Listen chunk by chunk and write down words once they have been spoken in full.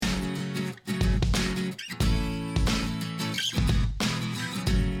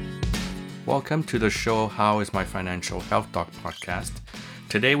Welcome to the show, How is My Financial Health Doc podcast.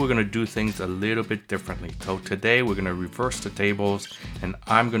 Today we're going to do things a little bit differently. So today we're going to reverse the tables and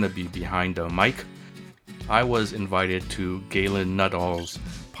I'm going to be behind the mic. I was invited to Galen Nuttall's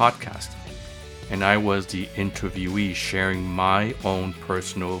podcast and I was the interviewee sharing my own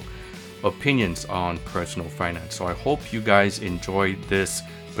personal opinions on personal finance. So I hope you guys enjoyed this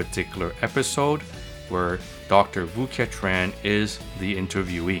particular episode where Dr. Vu Kiet Tran is the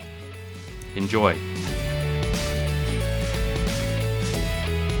interviewee. Enjoy.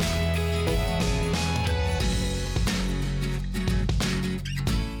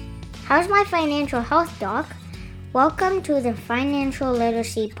 How's my financial health, Doc? Welcome to the Financial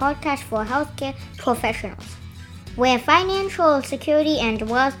Literacy Podcast for Healthcare Professionals, where financial security and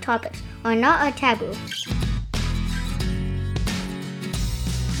wealth topics are not a taboo.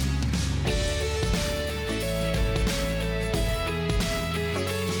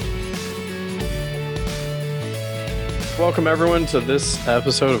 Welcome, everyone, to this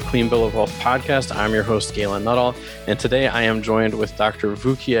episode of Clean Bill of Wealth podcast. I'm your host, Galen Nuttall, and today I am joined with Dr.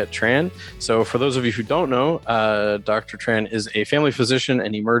 Vu Kiet Tran. So for those of you who don't know, Dr. Tran is a family physician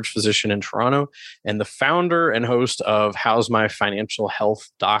and emerge physician in Toronto and the founder and host of How's My Financial Health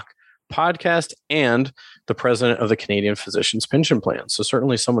Doc podcast and the president of the Canadian Physicians Pension Plan. So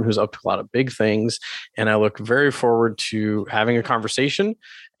certainly someone who's up to a lot of big things, and I look very forward to having a conversation.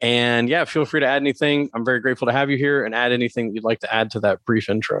 And yeah, feel free to add anything. I'm very grateful to have you here and add anything that you'd like to add to that brief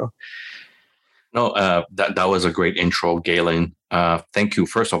intro. No, that was a great intro, Galen. Thank you.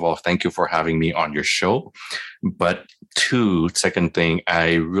 First of all, thank you for having me on your show. But second thing,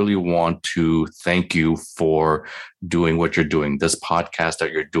 I really want to thank you for doing what you're doing. This podcast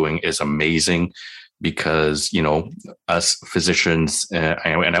that you're doing is amazing because, us physicians,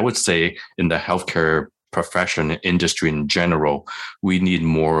 and I would say in the healthcare profession, industry in general, we need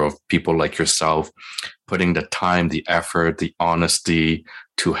more of people like yourself putting the time, the effort, the honesty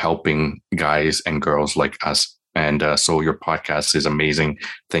to helping guys and girls like us. And so your podcast is amazing.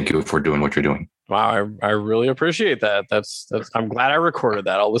 Thank you for doing what you're doing. Wow, I really appreciate that. That's I'm glad I recorded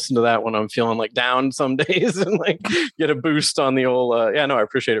that. I'll listen to that when I'm feeling like down some days and like get a boost on the old. I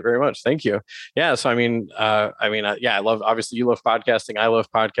appreciate it very much. Thank you. Yeah. So I love. Obviously, you love podcasting. I love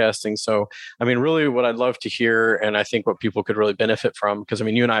podcasting. So really, what I'd love to hear, and I think what people could really benefit from, because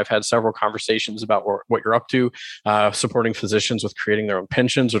you and I have had several conversations about what you're up to, supporting physicians with creating their own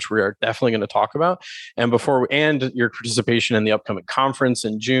pensions, which we are definitely going to talk about, and your participation in the upcoming conference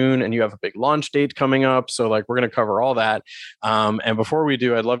in June, and you have a big launch date coming up. So we're going to cover all that. And before we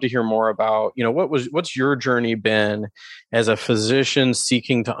do, I'd love to hear more about, what's your journey been as a physician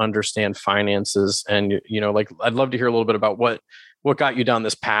seeking to understand finances? And, I'd love to hear a little bit about what got you down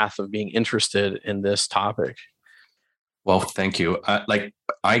this path of being interested in this topic. Well, thank you.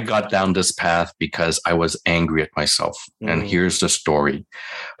 I got down this path because I was angry at myself. And here's the story.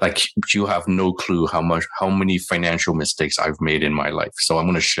 You have no clue how many financial mistakes I've made in my life. So I'm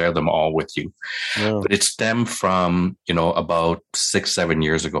going to share them all with you. Yeah. But it stemmed from, about 6-7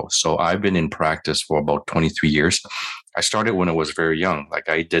 years ago. So I've been in practice for about 23 years. I started when I was very young.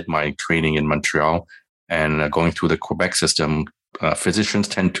 I did my training in Montreal and going through the Quebec system. Physicians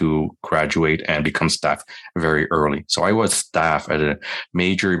tend to graduate and become staff very early. So I was staff at a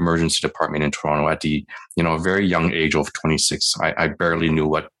major emergency department in Toronto at the, very young age of 26. I barely knew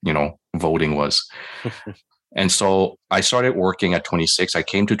what, voting was. And so I started working at 26. I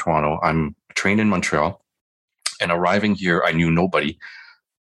came to Toronto. I'm trained in Montreal, and arriving here, I knew nobody.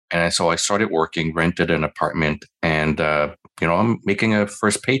 And so I started working, rented an apartment, and, I'm making a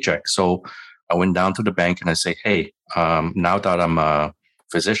first paycheck. So I went down to the bank and I say, hey, now that I'm a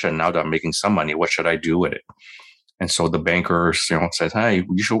physician, now that I'm making some money, what should I do with it? And so the banker, said, hey,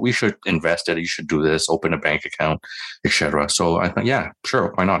 we should invest it. You should do this, open a bank account, etc. So I thought, yeah,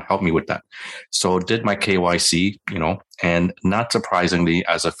 sure. Why not? Help me with that. So did my KYC, and not surprisingly,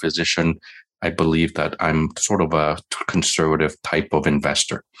 as a physician, I believe that I'm sort of a conservative type of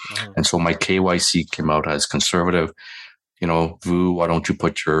investor. Mm-hmm. And so my KYC came out as conservative. Vu, why don't you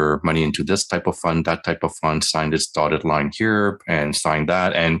put your money into this type of fund, that type of fund, sign this dotted line here and sign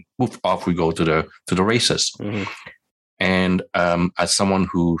that, and off we go to the races. Mm-hmm. And as someone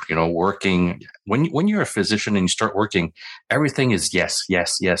who, working, when you're a physician and you start working, everything is yes.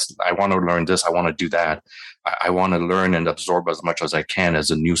 I want to learn this. I want to do that. I want to learn and absorb as much as I can as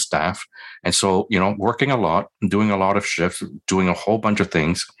a new staff. And so, working a lot, doing a lot of shifts, doing a whole bunch of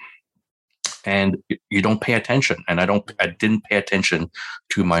things. And you don't pay attention. And I didn't pay attention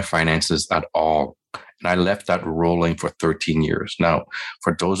to my finances at all. And I left that rolling for 13 years. Now,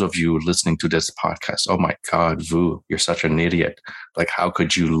 for those of you listening to this podcast, oh my God, Vu, you're such an idiot. Like, how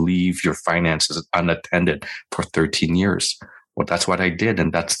could you leave your finances unattended for 13 years? Well, that's what I did.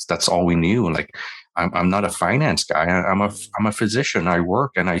 And that's all we knew. Like, I'm not a finance guy. I'm a physician. I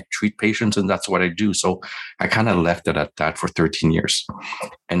work and I treat patients, and that's what I do. So I kind of left it at that for 13 years.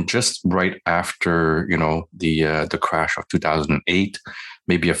 And just right after, the crash of 2008,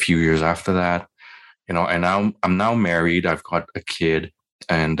 maybe a few years after that, and I'm now married. I've got a kid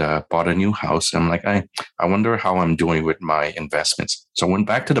and bought a new house. I'm like, I wonder how I'm doing with my investments. So I went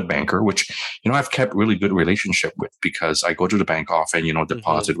back to the banker, which, I've kept really good relationship with, because I go to the bank often,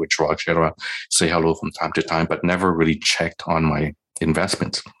 deposit, withdraw, etc., say hello from time to time, but never really checked on my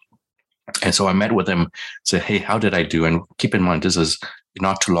investments. And so I met with him, said, hey, how did I do? And keep in mind, this is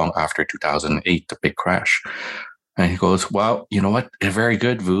not too long after 2008, the big crash. And he goes, well, you know what? Very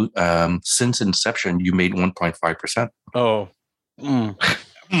good, Vu. Since inception, you made 1.5%. Oh.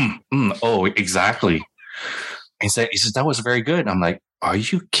 Oh, exactly. He said, that was very good. I'm like, are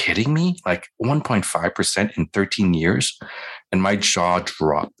you kidding me? Like 1.5% in 13 years? And my jaw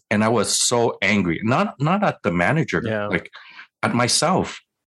dropped. And I was so angry, not at the manager, like at myself.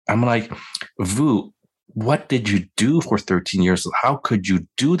 I'm like, Vu, what did you do for 13 years? How could you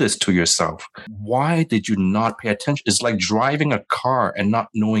do this to yourself? Why did you not pay attention? It's like driving a car and not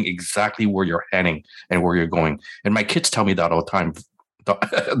knowing exactly where you're heading and where you're going. And my kids tell me that all the time.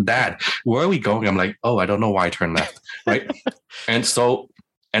 Dad, where are we going? I'm like, oh, I don't know why I turned left. Right. And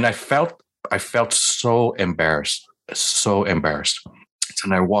I felt so embarrassed.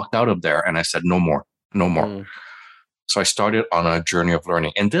 And I walked out of there and I said, no more. So I started on a journey of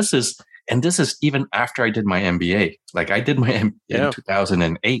learning. And this is even after I did my MBA. Like, I did my MBA in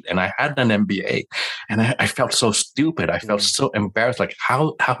 2008, and I had an MBA, and I felt so stupid. I felt so embarrassed. Like,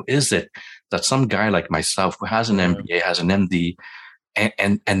 how is it that some guy like myself, who has an MBA, has an MD,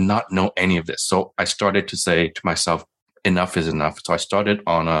 and not know any of this? So I started to say to myself, enough is enough. So I started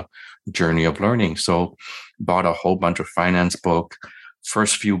on a journey of learning. So bought a whole bunch of finance book.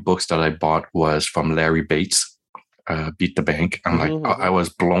 First few books that I bought was from Larry Bates. Beat the Bank. I'm like, I was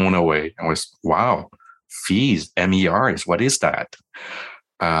blown away. I was, wow, fees, MERs, what is that?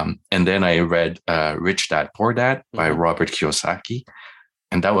 And then I read Rich Dad, Poor Dad by Robert Kiyosaki.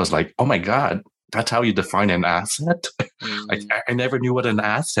 And that was like, oh my God, that's how you define an asset? I never knew what an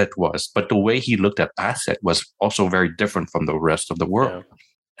asset was, but the way he looked at asset was also very different from the rest of the world. Yeah.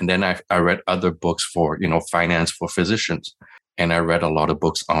 And then I read other books for, finance for physicians. And I read a lot of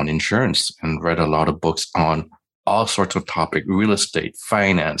books on insurance and read a lot of books on all sorts of topics, real estate,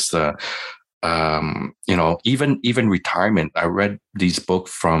 finance, even retirement. I read these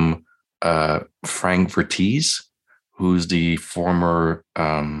books from Frank Verties, who's the former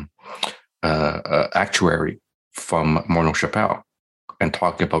actuary from Morneau Shepell, and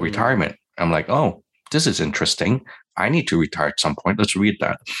talking about retirement. I'm like, oh, this is interesting. I need to retire at some point. Let's read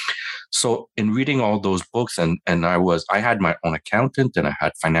that. So in reading all those books, and I had my own accountant, and I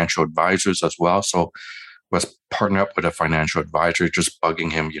had financial advisors as well. So was partnered up with a financial advisor, just bugging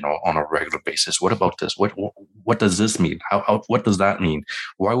him, on a regular basis. What about this? What does this mean? What does that mean?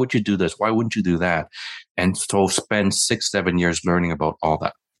 Why would you do this? Why wouldn't you do that? And so spend 6-7 years learning about all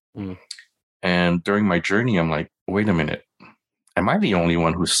that. And during my journey, I'm like, wait a minute. Am I the only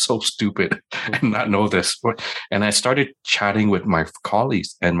one who's so stupid and not know this? And I started chatting with my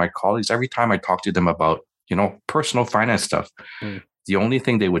colleagues, and my colleagues, every time I talk to them about, personal finance stuff, the only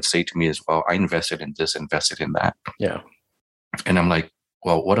thing they would say to me is, well, I invested in this, invested in that. Yeah. And I'm like,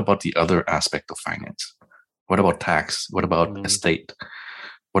 well, what about the other aspect of finance? What about tax? What about estate?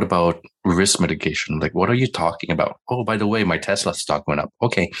 What about risk mitigation? Like, what are you talking about? Oh, by the way, my Tesla stock went up.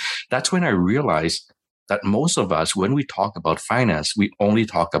 Okay. That's when I realized that most of us, when we talk about finance, we only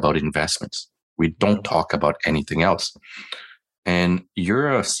talk about investments. We don't talk about anything else. And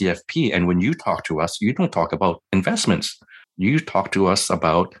you're a CFP. And when you talk to us, you don't talk about investments. You talk to us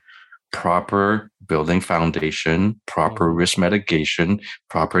about proper building foundation, proper risk mitigation,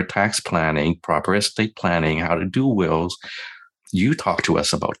 proper tax planning, proper estate planning, how to do wills. You talk to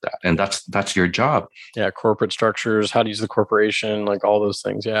us about that. And that's your job. Yeah. Corporate structures, how to use the corporation, like all those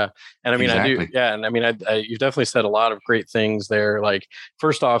things. Yeah. And I mean, exactly. I do. Yeah. And I mean, you've definitely said a lot of great things there. Like,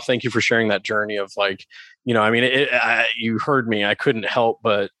 first off, thank you for sharing that journey of like, you heard me. I couldn't help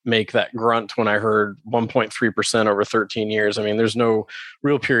but make that grunt when I heard 1.3% over 13 years. I mean, there's no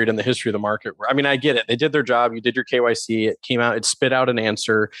real period in the history of the market where, I get it. They did their job. You did your KYC. It came out, it spit out an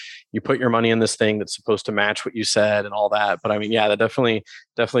answer. You put your money in this thing that's supposed to match what you said and all that. But that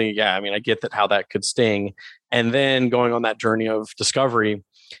definitely, yeah. I get that, how that could sting. And then going on that journey of discovery,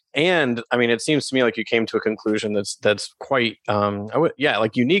 And I mean, it seems to me like you came to a conclusion that's quite,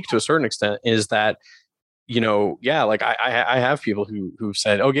 like unique to a certain extent, is that, like I have people who've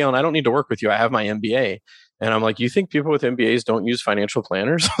said, "Oh, Galen, I don't need to work with you. I have my MBA." And I'm like, "You think people with MBAs don't use financial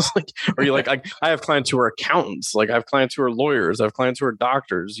planners?" Or you like, I have clients who are accountants. Like I have clients who are lawyers. I have clients who are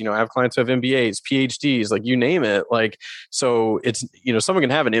doctors. I have clients who have MBAs, PhDs, like you name it. Like, so it's, someone can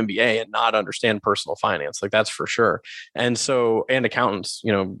have an MBA and not understand personal finance. Like that's for sure. And so, and accountants,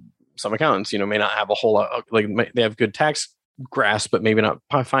 some accountants, may not have a whole lot, like they have good tax grasp, but maybe not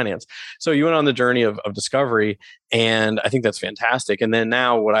finance. So you went on the journey of discovery, and I think that's fantastic. And then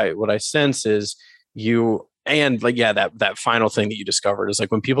now what I sense is you, and like, yeah, that final thing that you discovered is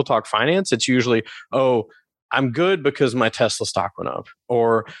like when people talk finance, it's usually, oh, I'm good because my Tesla stock went up,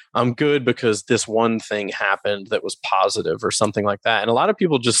 or I'm good because this one thing happened that was positive or something like that. And a lot of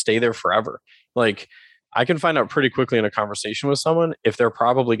people just stay there forever. Like I can find out pretty quickly in a conversation with someone if they're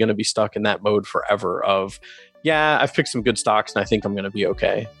probably going to be stuck in that mode forever of, yeah, I've picked some good stocks and I think I'm going to be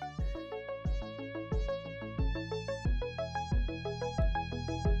okay.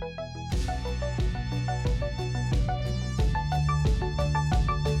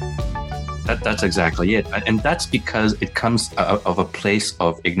 That's exactly it. And that's because it comes of a place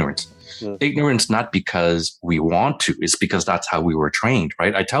of ignorance. Ignorance, not because we want to, it's because that's how we were trained,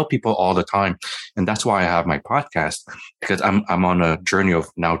 right? I tell people all the time, and that's why I have my podcast, because I'm on a journey of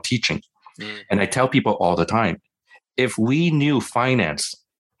now teaching. And I tell people all the time, if we knew finance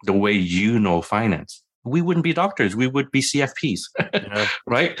the way you know finance, we wouldn't be doctors. We would be CFPs,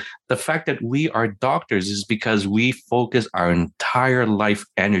 right? The fact that we are doctors is because we focus our entire life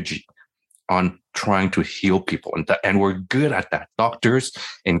energy on trying to heal people. And we're good at that. Doctors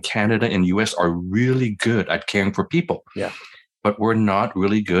in Canada and US are really good at caring for people. Yeah. But we're not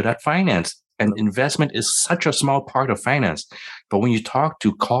really good at finance. And investment is such a small part of finance. But when you talk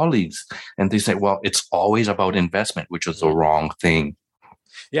to colleagues and they say, well, it's always about investment, which is the wrong thing.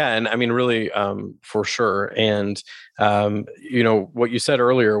 Yeah. And I mean, really, for sure. And, what you said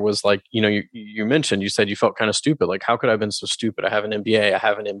earlier was like, you mentioned, you said you felt kind of stupid. Like, how could I have been so stupid? I have an MBA, I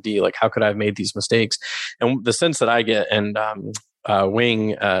have an MD. Like, how could I have made these mistakes? And the sense that I get, and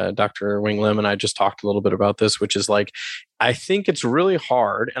Dr. Wing Lim and I just talked a little bit about this, which is like, I think it's really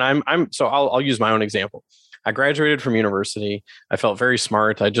hard. And I'll use my own example. I graduated from university. I felt very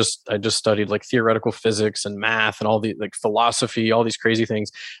smart. I just studied like theoretical physics and math and all the like philosophy, all these crazy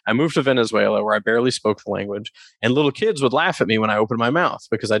things. I moved to Venezuela where I barely spoke the language, and little kids would laugh at me when I opened my mouth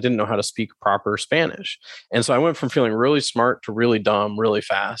because I didn't know how to speak proper Spanish. And so I went from feeling really smart to really dumb really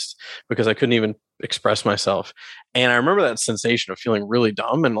fast because I couldn't even express myself. And I remember that sensation of feeling really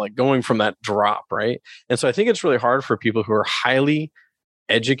dumb and like going from that drop, right? And so I think it's really hard for people who are highly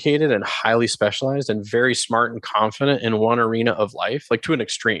educated and highly specialized and very smart and confident in one arena of life, like to an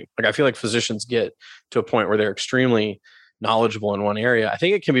extreme. Like I feel like physicians get to a point where they're extremely knowledgeable in one area. I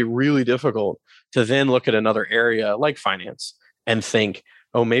think it can be really difficult to then look at another area like finance and think,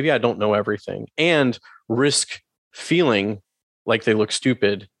 oh, maybe I don't know everything, and risk feeling like they look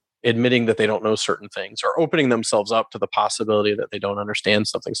stupid, admitting that they don't know certain things or opening themselves up to the possibility that they don't understand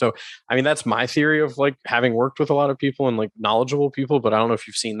something. So, I mean, that's my theory of like having worked with a lot of people and like knowledgeable people, but I don't know if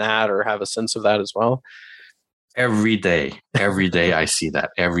you've seen that or have a sense of that as well. Every day I see that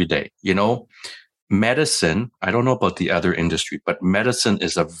every day. Medicine, I don't know about the other industry, but medicine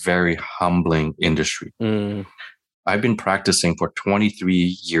is a very humbling industry. I've been practicing for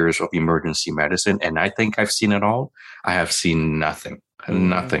 23 years of emergency medicine, and I think I've seen it all. I have seen nothing.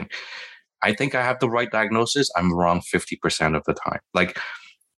 Nothing. I think I have the right diagnosis. I'm wrong 50% of the time. Like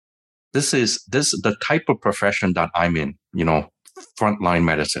this is the type of profession that I'm in, frontline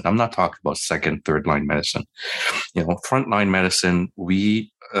medicine. I'm not talking about second, third line medicine. Frontline medicine,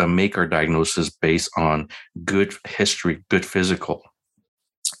 we make our diagnosis based on good history, good physical.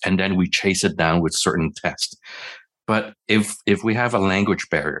 And then we chase it down with certain tests. But if we have a language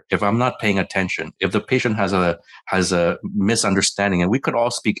barrier, if I'm not paying attention, if the patient has a misunderstanding, and we could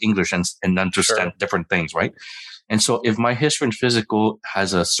all speak English and understand different things, right? And so if my history and physical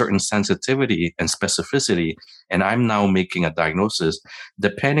has a certain sensitivity and specificity, and I'm now making a diagnosis,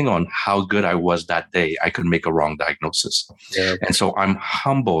 depending on how good I was that day, I could make a wrong diagnosis. Yeah. And so I'm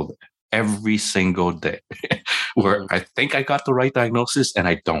humbled every single day where I think I got the right diagnosis and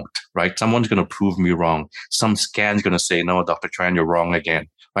I don't, right? Someone's going to prove me wrong. Some scan's going to say, no, Dr. Tran, you're wrong again,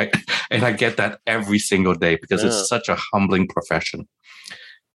 right? And I get that every single day because it's such a humbling profession.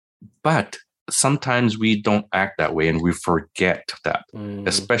 But sometimes we don't act that way and we forget that,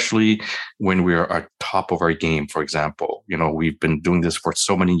 especially when we're at top of our game. For example, we've been doing this for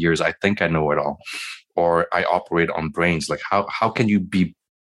so many years. I think I know it all, or I operate on brains. Like how can you be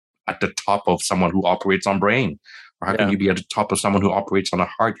at the top of someone who operates on brain? Or how can you be at the top of someone who operates on a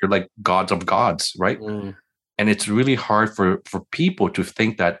heart? You're like gods of gods, right? And it's really hard for people to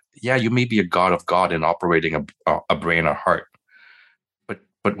think that, yeah, you may be a god of God in operating a brain or heart.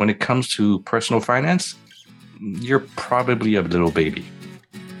 But when it comes to personal finance, you're probably a little baby.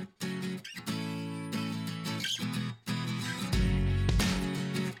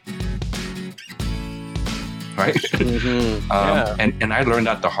 Right? And I learned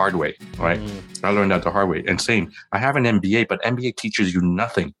that the hard way, right? I learned that the hard way. And saying, I have an MBA, but MBA teaches you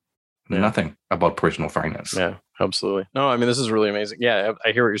nothing about personal finance. Yeah, absolutely. No, I mean, this is really amazing. Yeah,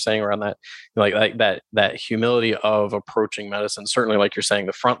 I hear what you're saying around that. Like that humility of approaching medicine, certainly like you're saying,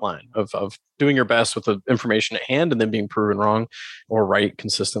 the front line of doing your best with the information at hand and then being proven wrong or right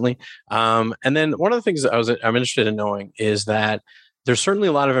consistently. And then one of the things that I'm interested in knowing is that there's certainly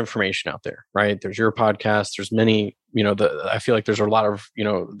a lot of information out there, right? There's your podcast. There's many, I feel like there's a lot of,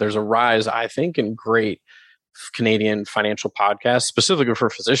 there's a rise, I think, in great Canadian financial podcasts, specifically for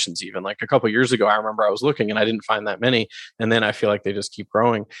physicians. Even like a couple of years ago, I remember I was looking and I didn't find that many. And then I feel like they just keep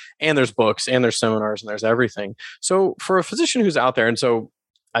growing. And there's books and there's seminars and there's everything. So for a physician who's out there, and so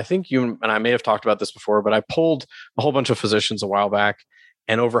I think you and I may have talked about this before, but I polled a whole bunch of physicians a while back.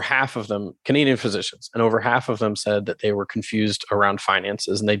 And over half of them, Canadian physicians, and over half of them said that they were confused around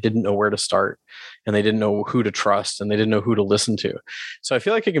finances and they didn't know where to start and they didn't know who to trust and they didn't know who to listen to. So I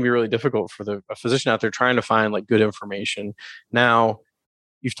feel like it can be really difficult for a physician out there trying to find like good information. Now,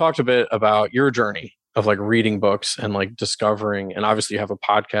 you've talked a bit about your journey of like reading books and like discovering, and obviously you have a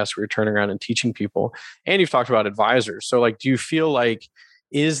podcast where you're turning around and teaching people, and you've talked about advisors. So like, do you feel like,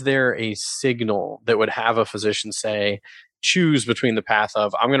 is there a signal that would have a physician say, choose between the path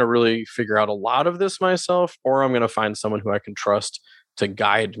of I'm going to really figure out a lot of this myself, or I'm going to find someone who I can trust to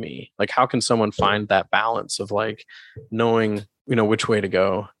guide me? Like, how can someone find that balance of like knowing, which way to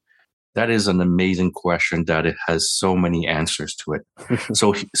go? That is an amazing question that it has so many answers to it.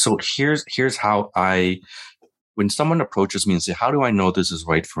 So here's how when someone approaches me and say, how do I know this is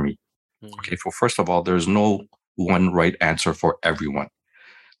right for me? Okay. Well, first of all, there's no one right answer for everyone,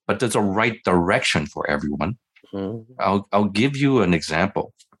 but there's a right direction for everyone. I'll give you an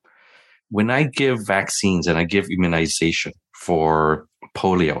example. When I give vaccines and I give immunization for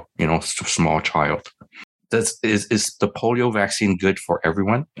polio, small child, is the polio vaccine good for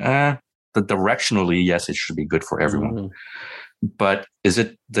everyone? Directionally, yes, it should be good for everyone. But is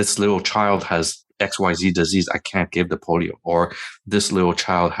it this little child has XYZ disease, I can't give the polio, or this little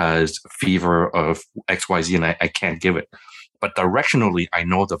child has fever of XYZ and I can't give it? But directionally, I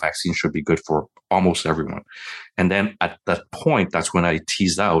know the vaccine should be good for almost everyone. And then at that point, that's when I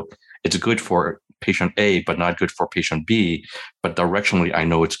tease out, it's good for patient A, but not good for patient B. But directionally, I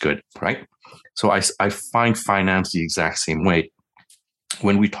know it's good, right? So I find finance the exact same way.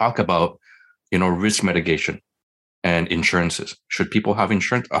 When we talk about, risk mitigation and insurances, should people have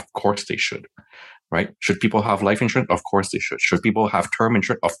insurance? Of course they should. Right? Should people have life insurance? Of course they should. Should people have term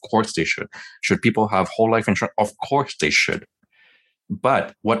insurance? Of course they should. Should people have whole life insurance? Of course they should.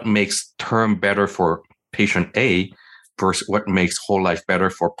 But what makes term better for patient A versus what makes whole life better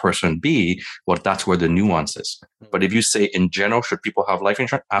for person B? Well, that's where the nuance is. But if you say in general, should people have life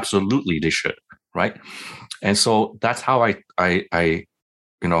insurance? Absolutely, they should. Right? And so that's how I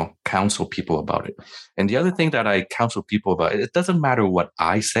counsel people about it. And the other thing that I counsel people about, it doesn't matter what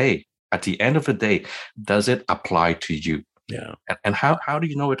I say. At the end of the day, does it apply to you? Yeah. And how do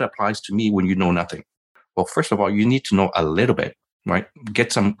you know it applies to me when you know nothing? Well, first of all, you need to know a little bit, right?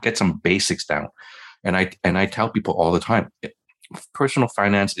 Get some basics down. And I tell people all the time, personal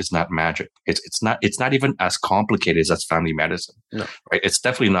finance is not magic. It's not even as complicated as family medicine. No. Right? It's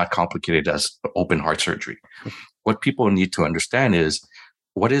definitely not complicated as open heart surgery. What people need to understand is,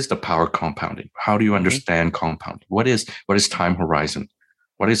 what is the power compounding? How do you understand compounding? What is time horizon?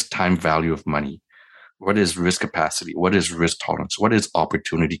 What is time value of money? What is risk capacity? What is risk tolerance? What is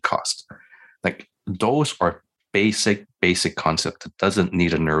opportunity cost? Like, those are basic concepts that doesn't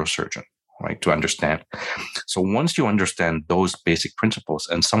need a neurosurgeon, right, to understand. So once you understand those basic principles,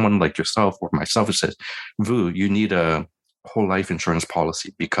 and someone like yourself or myself says, Vu, you need a whole life insurance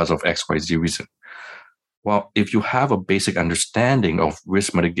policy because of XYZ reason. Well, if you have a basic understanding of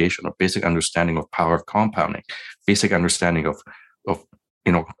risk mitigation, a basic understanding of power of compounding, basic understanding of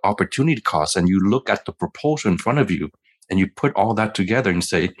opportunity costs, and you look at the proposal in front of you and you put all that together and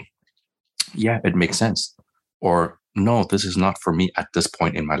say, yeah, it makes sense. Or no, this is not for me at this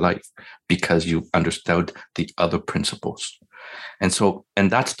point in my life, because you understood the other principles. And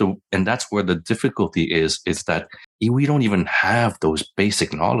that's where the difficulty is that we don't even have those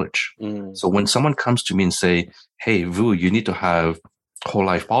basic knowledge. So when someone comes to me and say, hey, Vu, you need to have whole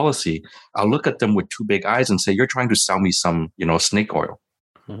life policy, I'll look at them with two big eyes and say, you're trying to sell me some, snake oil.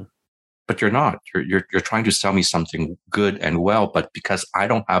 But you're not. You're trying to sell me something good and well, but because I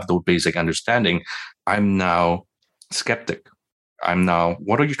don't have those basic understanding, I'm now skeptic. I'm now,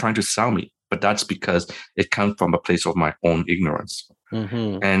 what are you trying to sell me? But that's because it comes from a place of my own ignorance.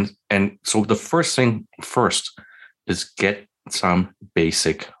 And so the first thing is get some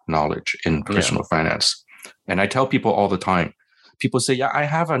basic knowledge in personal finance. And I tell people all the time, people say, yeah, I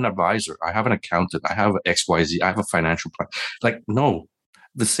have an advisor, I have an accountant, I have XYZ, I have a financial plan. Like, no.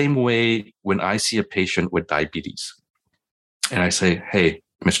 The same way when I see a patient with diabetes and I say, hey,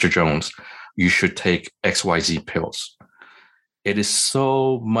 Mr. Jones, you should take XYZ pills. It is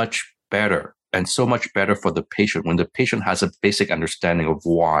so much better and so much better for the patient when the patient has a basic understanding of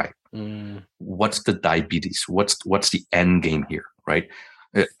why. What's the diabetes? What's the end game here, right?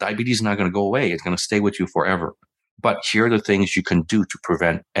 Diabetes is not going to go away. It's going to stay with you forever. But here are the things you can do to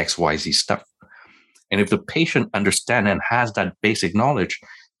prevent XYZ stuff. And if the patient understands and has that basic knowledge,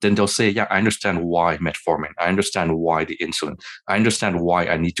 then they'll say, yeah, I understand why metformin. I understand why the insulin. I understand why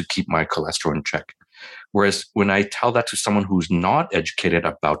I need to keep my cholesterol in check. Whereas when I tell that to someone who's not educated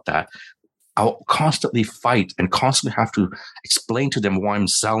about that, I'll constantly fight and constantly have to explain to them why I'm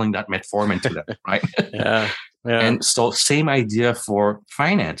selling that metformin to them, right? Yeah. And so same idea for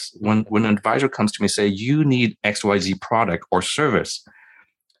finance. When an advisor comes to me and say, you need XYZ product or service,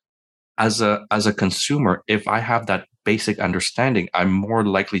 as a consumer, if I have that basic understanding, I'm more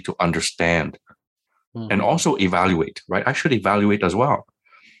likely to understand and also evaluate, right? I should evaluate as well,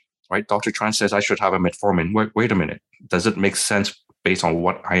 right? Dr. Tran says I should have a metformin. Wait a minute. Does it make sense based on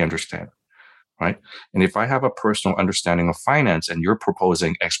what I understand, right? And if I have a personal understanding of finance and you're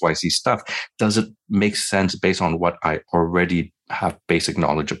proposing XYZ stuff, does it make sense based on what I already have basic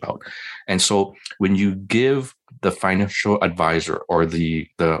knowledge about? And so when you give the financial advisor or the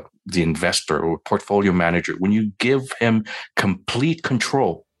investor or portfolio manager, when you give him complete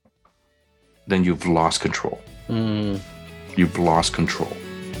control, then you've lost control. You've lost control.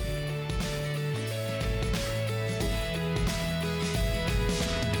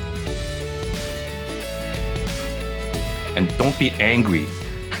 And don't be angry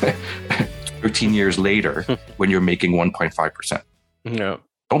 13 years later when you're making 1.5%. No.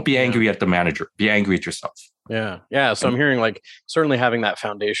 Don't be angry at the manager. Be angry at yourself. Yeah. So I'm hearing like certainly having that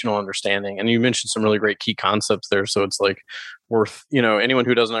foundational understanding, and you mentioned some really great key concepts there. So it's like worth, anyone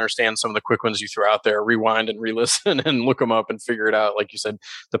who doesn't understand some of the quick ones you threw out there, rewind and re-listen and look them up and figure it out. Like you said,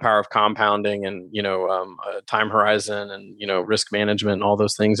 the power of compounding and, time horizon and, risk management and all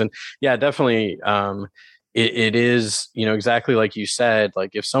those things. And yeah, definitely. It is, exactly like you said,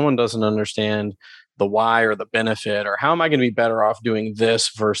 like if someone doesn't understand the why or the benefit or how am I going to be better off doing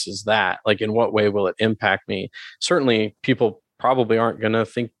this versus that, like in what way will it impact me? Certainly people probably aren't going to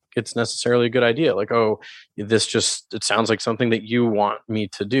think it's necessarily a good idea. Like, oh, it sounds like something that you want me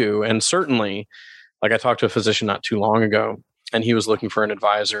to do. And certainly, like I talked to a physician not too long ago, and he was looking for an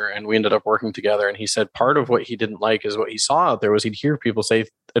advisor and we ended up working together. And he said part of what he didn't like is what he saw out there was he'd hear people say,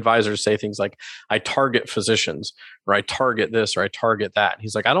 advisors say things like, I target physicians, or I target this, or I target that. And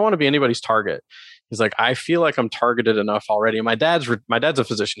he's like, I don't want to be anybody's target. He's like, I feel like I'm targeted enough already. My dad's a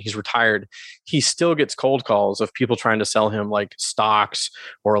physician. He's retired. He still gets cold calls of people trying to sell him like stocks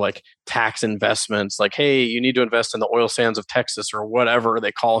or like tax investments. Like, hey, you need to invest in the oil sands of Texas or whatever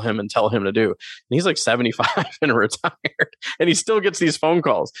they call him and tell him to do. And he's like 75 and retired, and he still gets these phone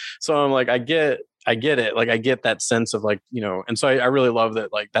calls. So I'm like, I get it. Like I get that sense of like, and so I really love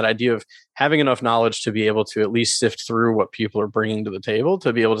that, like that idea of having enough knowledge to be able to at least sift through what people are bringing to the table,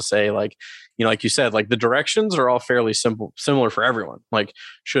 to be able to say like, like you said, like the directions are all fairly similar for everyone. Like,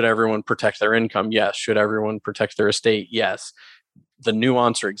 should everyone protect their income? Yes. Should everyone protect their estate? Yes. The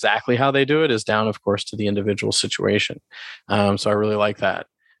nuance or exactly how they do it is down, of course, to the individual situation. So I really like that.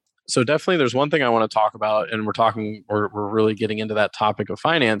 So definitely there's one thing I want to talk about, and we're really getting into that topic of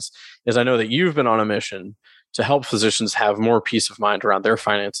finance, is I know that you've been on a mission to help physicians have more peace of mind around their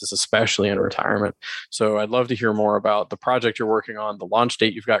finances, especially in retirement. So I'd love to hear more about the project you're working on, the launch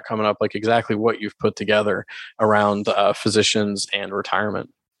date you've got coming up, like exactly what you've put together around physicians and retirement.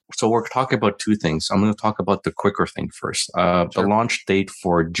 So we're talking about two things. I'm going to talk about the quicker thing first. Sure. The launch date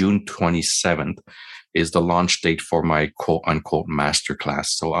for June 27th is the launch date for my quote unquote masterclass.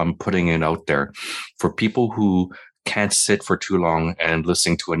 So I'm putting it out there for people who can't sit for too long and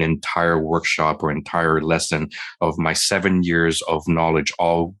listening to an entire workshop or entire lesson of my 7 years of knowledge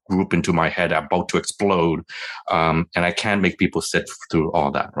all group into my head about to explode. And I can't make people sit through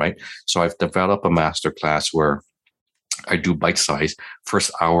all that, right? So I've developed a masterclass where I do bite size.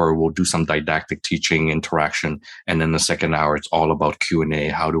 First hour, we'll do some didactic teaching interaction. And then the second hour, it's all about Q&A.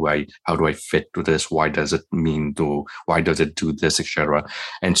 How do I fit to this? Why does it why does it do this, etc.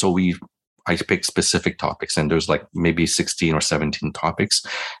 And so I pick specific topics, and there's like maybe 16 or 17 topics,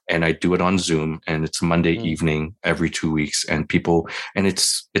 and I do it on Zoom, and it's Monday evening every 2 weeks, and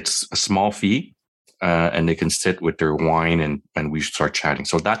it's a small fee, and they can sit with their wine and we start chatting.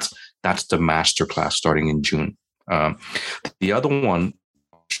 So that's the master class starting in June. The other one,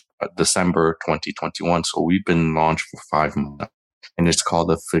 December 2021. So we've been launched for 5 months, and it's called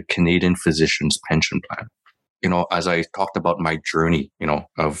the Canadian Physicians Pension Plan. As I talked about my journey,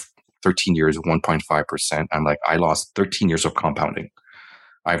 of 13 years, 1.5%, I lost 13 years of compounding.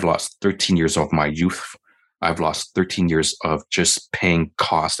 I've lost 13 years of my youth. I've lost 13 years of just paying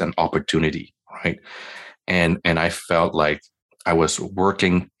cost and opportunity, right? And I felt like I was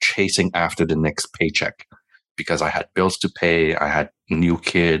working, chasing after the next paycheck because I had bills to pay. I had a new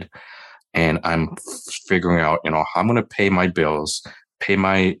kid, and I'm figuring out, how I'm going to pay my bills, pay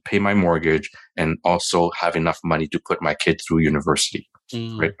my mortgage, and also have enough money to put my kid through university.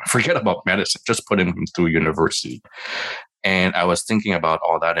 Right? Forget about medicine, just put him through university. And I was thinking about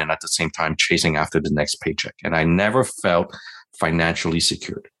all that, and at the same time chasing after the next paycheck. And I never felt financially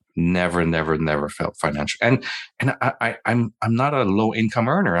secured. Never felt financial. And I'm not a low income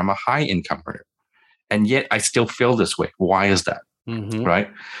earner. I'm a high income earner. And yet I still feel this way. Why is that? Right?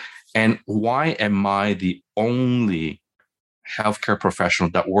 And why am I the only healthcare professional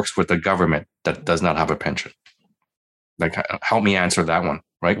that works with the government that does not have a pension? Like, help me answer that one,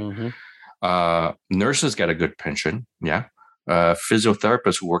 right? Nurses get a good pension, yeah.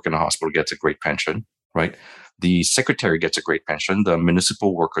 Physiotherapists who work in a hospital gets a great pension, right? The secretary gets a great pension. The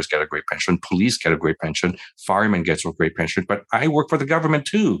municipal workers get a great pension. Police get a great pension. Firemen get a great pension. But I work for the government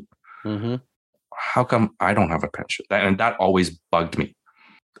too. How come I don't have a pension? And that always bugged me.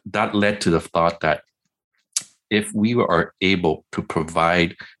 That led to the thought that if we are able to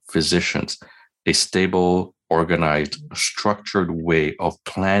provide physicians a stable, organized, structured way of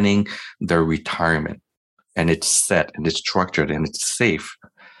planning their retirement, and it's set and it's structured and it's safe,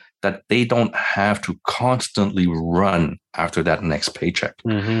 that they don't have to constantly run after that next paycheck.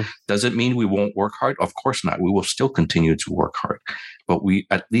 Does it mean we won't work hard? Of course not. We will still continue to work hard, but we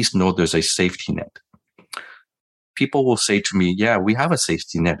at least know there's a safety net. People will say to me, yeah, we have a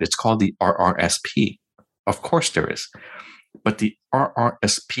safety net. It's called the RRSP. Of course there is. But the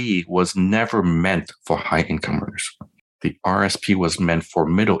RRSP was never meant for high income earners. The RSP was meant for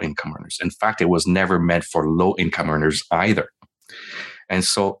middle income earners. In fact, it was never meant for low income earners either. And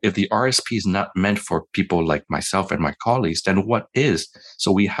so if the RSP is not meant for people like myself and my colleagues, then what is?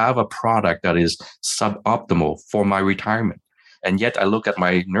 So we have a product that is suboptimal for my retirement. And yet I look at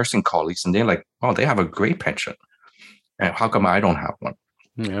my nursing colleagues and they're like, oh, they have a great pension. And how come I don't have one?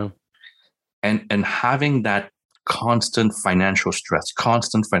 Yeah. And having that constant financial stress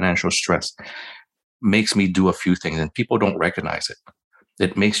makes me do a few things, and people don't recognize it.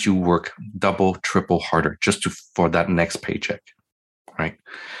 It makes you work double, triple harder just for that next paycheck, right?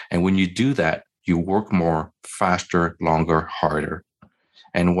 And when you do that, you work more, faster, longer, harder.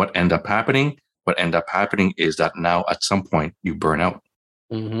 And what end up happening is that now at some point you burn out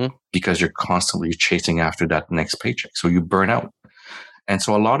because you're constantly chasing after that next paycheck. So you burn out. And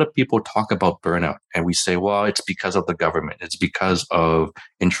so a lot of people talk about burnout, and we say, well, it's because of the government. It's because of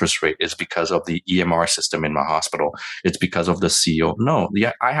interest rate. It's because of the EMR system in my hospital. It's because of the CEO. No,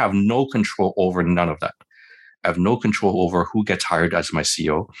 I have no control over none of that. I have no control over who gets hired as my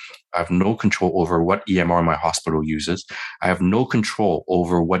CEO. I have no control over what EMR my hospital uses. I have no control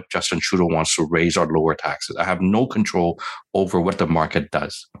over what Justin Trudeau wants to raise or lower taxes. I have no control over what the market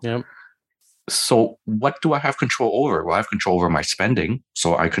does. Yep. So what do I have control over? Well, I have control over my spending,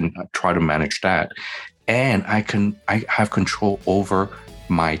 so I can try to manage that. And I have control over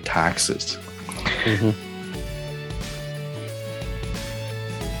my taxes.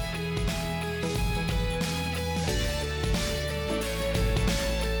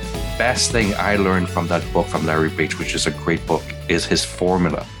 Best thing I learned from that book from Larry Page, which is a great book, is his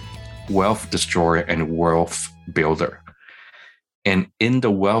formula: wealth destroyer and wealth builder. And in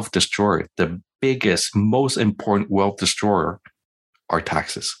the wealth destroyer, the biggest, most important wealth destroyer are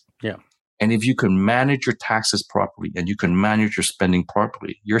taxes. Yeah. And if you can manage your taxes properly and you can manage your spending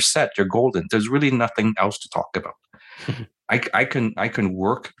properly, you're set, you're golden. There's really nothing else to talk about. I can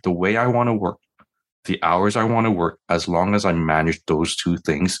work the way I want to work, the hours I want to work, as long as I manage those two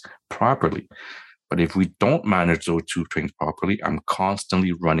things properly. But if we don't manage those two things properly, I'm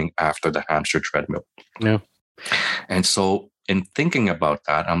constantly running after the hamster treadmill. Yeah. And so in thinking about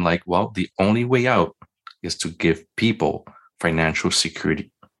that, I'm like, well, the only way out is to give people financial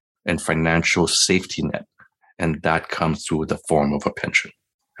security and financial safety net. And that comes through the form of a pension.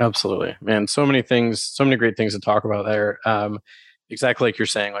 Absolutely, man. So many things, so many great things to talk about there. Exactly like you're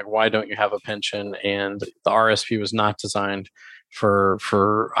saying, like, why don't you have a pension? And the RSP was not designed for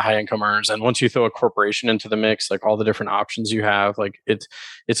high income earners. And once you throw a corporation into the mix, like all the different options you have, like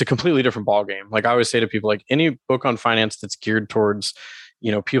it's a completely different ballgame. Like I always say to people, like any book on finance that's geared towards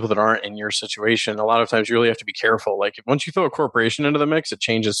people that aren't in your situation, a lot of times you really have to be careful. Like once you throw a corporation into the mix, it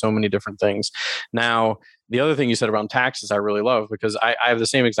changes so many different things. Now, the other thing you said around taxes, I really love, because I have the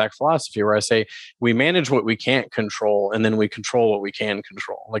same exact philosophy where I say we manage what we can't control and then we control what we can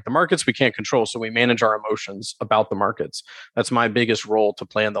control. Like the markets we can't control, so we manage our emotions about the markets. That's my biggest role to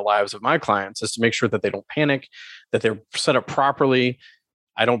play in the lives of my clients, is to make sure that they don't panic, that they're set up properly.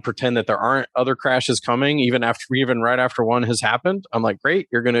 I don't pretend that there aren't other crashes coming, even right after one has happened. I'm like, great,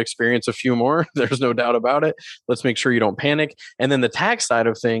 you're going to experience a few more. There's no doubt about it. Let's make sure you don't panic. And then the tax side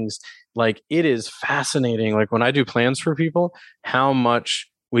of things, like it is fascinating. Like when I do plans for people, how much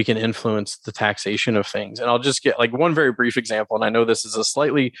we can influence the taxation of things. And I'll just get like one very brief example. And I know this is a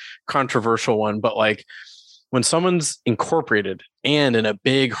slightly controversial one, but like when someone's incorporated and in a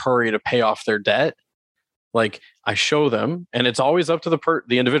big hurry to pay off their debt, like I show them, and it's always up to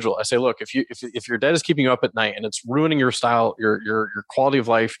the individual. I say, look, if your debt is keeping you up at night and it's ruining your style, your quality of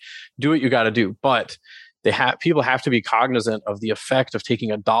life, do what you got to do. But people have to be cognizant of the effect of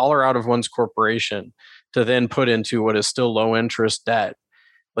taking $1 out of one's corporation to then put into what is still low interest debt.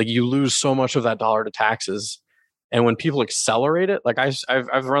 Like you lose so much of that dollar to taxes. And when people accelerate it, like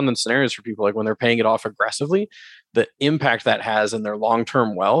I've run the scenarios for people, like when they're paying it off aggressively, the impact that has in their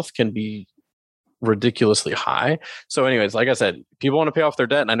long-term wealth can be ridiculously high. So anyways, like I said, people want to pay off their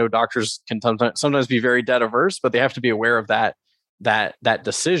debt. And I know doctors can sometimes be very debt averse, but they have to be aware of that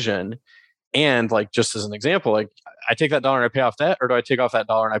decision. And like, just as an example, like I take that dollar and I pay off debt, or do I take off that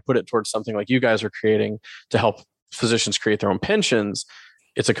dollar and I put it towards something like you guys are creating to help physicians create their own pensions?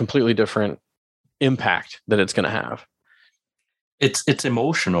 It's a completely different impact that it's going to have. It's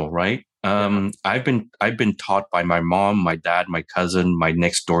emotional, right? I've been taught by my mom, my dad, my cousin, my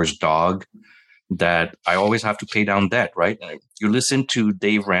next door's dog, that I always have to pay down debt, right? You listen to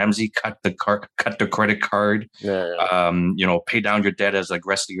Dave Ramsey, cut the credit card, pay down your debt as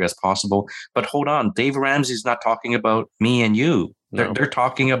aggressively as possible. But hold on, Dave Ramsey is not talking about me and you. They're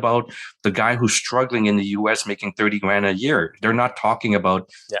talking about the guy who's struggling in the US making 30 grand a year. They're not talking about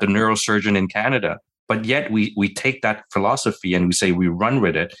the neurosurgeon in Canada. But yet we take that philosophy and we say we run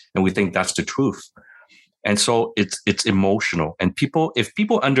with it and we think that's the truth. And so it's emotional. And if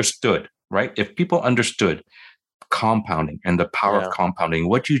people understood, right? If people understood compounding and the power of compounding,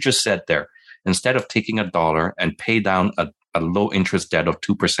 what you just said there, instead of taking $1 and pay down a low interest debt of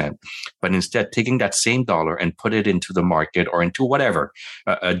 2%, but instead taking that same dollar and put it into the market or into whatever,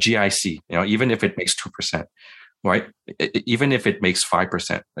 a GIC, even if it makes 2%, right? Even if it makes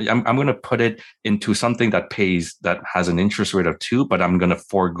 5%, I'm going to put it into something that has an interest rate of 2%, but I'm going to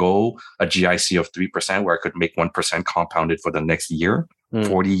forego a GIC of 3% where I could make 1% compounded for the next year.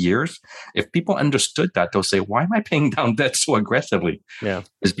 40 years. If people understood that, they'll say, why am I paying down debt so aggressively? Yeah.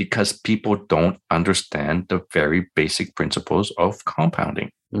 It's because people don't understand the very basic principles of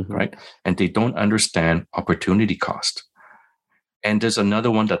compounding, right? And they don't understand opportunity cost. And there's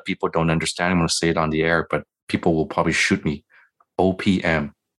another one that people don't understand. I'm going to say it on the air, but people will probably shoot me.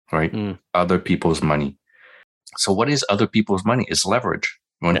 OPM, right? Other people's money. So what is other people's money? It's leverage.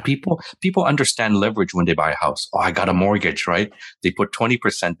 When people understand leverage when they buy a house. Oh, I got a mortgage, right? They put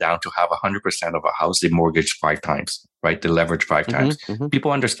 20% down to have 100% of a house. They mortgage 5 times, right? They leverage 5 times.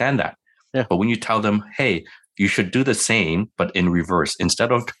 People understand that. Yeah. But when you tell them, hey, you should do the same, but in reverse.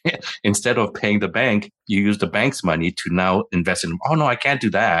 Instead of paying the bank, you use the bank's money to now invest in. Oh no, I can't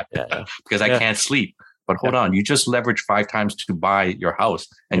do that because I can't sleep. But hold on, you just leverage 5 times to buy your house,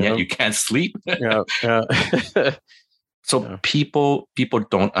 and yet you can't sleep. So people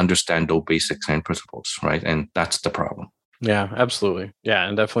don't understand those basic science principles, right? And that's the problem. Yeah, absolutely. Yeah,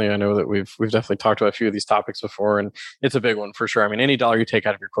 and definitely, I know that we've definitely talked about a few of these topics before, and it's a big one for sure. I mean, any dollar you take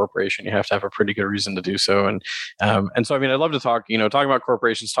out of your corporation, you have to have a pretty good reason to do so. And so, I mean, I'd love to talking about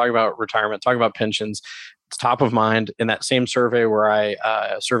corporations, talking about retirement, talking about pensions. It's top of mind. In that same survey where I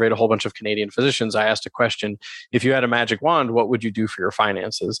surveyed a whole bunch of Canadian physicians, I asked a question: if you had a magic wand, what would you do for your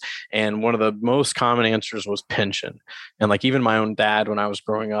finances? And one of the most common answers was pension. And like even my own dad, when I was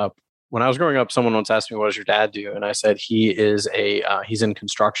growing up, someone once asked me, "What does your dad do?" And I said, he's in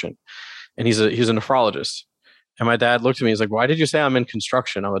construction, and he's a nephrologist. And my dad looked at me. He's like, "Why did you say I'm in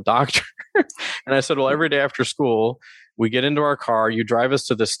construction? I'm a doctor." And I said, "Well, every day after school, We get into our car. You drive us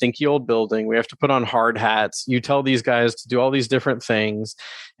to the stinky old building. We have to put on hard hats. You tell these guys to do all these different things.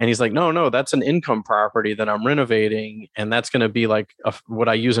 And he's like, no, that's an income property that I'm renovating. And that's going to be like what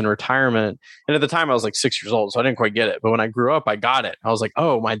I use in retirement. And at the time I was like 6 years old, so I didn't quite get it. But when I grew up, I got it. I was like,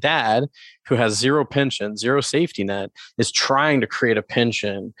 oh, my dad, who has zero pension, zero safety net, is trying to create a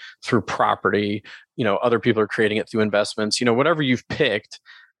pension through property. Other people are creating it through investments, whatever you've picked.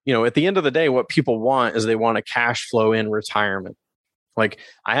 At the end of the day, what people want is they want a cash flow in retirement. Like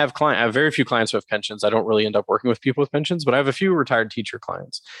I have very few clients who have pensions. I don't really end up working with people with pensions, but I have a few retired teacher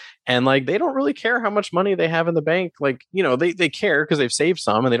clients, and like, they don't really care how much money they have in the bank. Like, they care because they've saved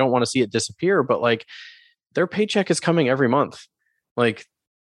some and they don't want to see it disappear, but like their paycheck is coming every month. Like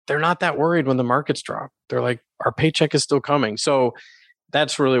they're not that worried when the markets drop. They're like, our paycheck is still coming. So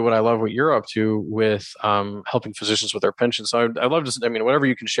that's really what I love what you're up to with helping physicians with their pensions. So I'd love to, whatever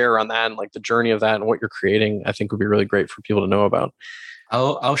you can share on that and like the journey of that and what you're creating, I think would be really great for people to know about.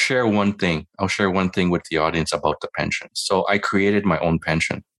 I'll share one thing. I'll share one thing with the audience about the pension. So I created my own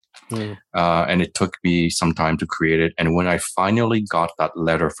pension, and it took me some time to create it. And when I finally got that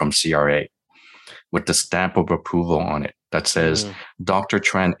letter from CRA with the stamp of approval on it that says, Dr.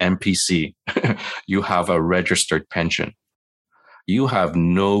 Tran, MPC, you have a registered pension. You have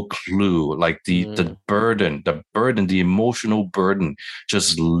no clue, like the burden, the emotional burden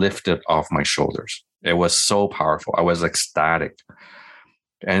just lifted off my shoulders. It was so powerful. I was ecstatic.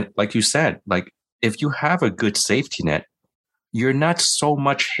 And like you said, like if you have a good safety net, you're not so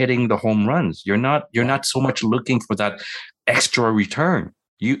much hitting the home runs. You're not so much looking for that extra return.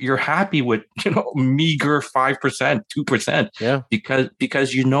 You're happy with, meager 5%, 2%,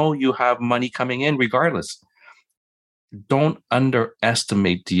 because you have money coming in regardless. Don't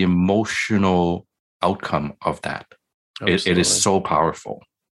underestimate the emotional outcome of that. It is so powerful.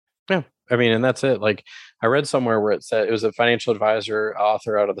 Yeah. And that's it. Like I read somewhere where it said, it was a financial advisor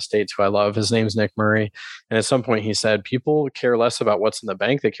author out of the States who I love. His name's Nick Murray. And at some point he said, people care less about what's in the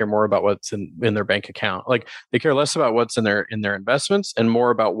bank. They care more about what's in their bank account. Like they care less about what's in their investments and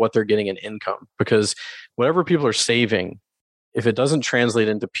more about what they're getting in income, because whatever people are saving, if it doesn't translate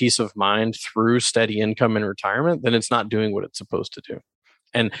into peace of mind through steady income in retirement, then it's not doing what it's supposed to do.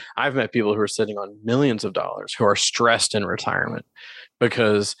 And I've met people who are sitting on millions of dollars who are stressed in retirement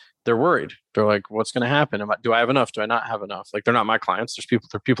because they're worried. They're like, what's going to happen? Do I have enough? Do I not have enough? Like, they're not my clients.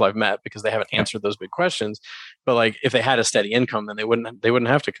 They're people I've met because they haven't answered those big questions. But like, if they had a steady income, then they wouldn't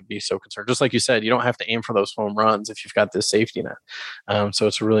have to be so concerned. Just like you said, you don't have to aim for those home runs if you've got this safety net. So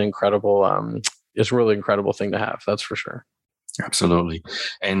it's a really incredible, thing to have. That's for sure. Absolutely.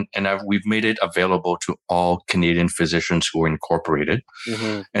 And we've made it available to all Canadian physicians who are incorporated.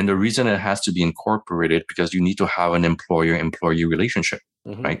 And the reason it has to be incorporated, because you need to have an employer-employee relationship,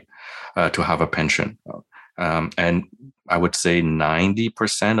 right? To have a pension. And I would say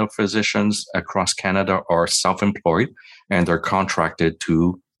 90% of physicians across Canada are self-employed and they're contracted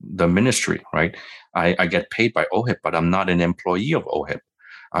to the ministry, right? I get paid by OHIP, but I'm not an employee of OHIP.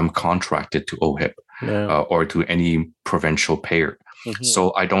 I'm contracted to OHIP or to any provincial payer.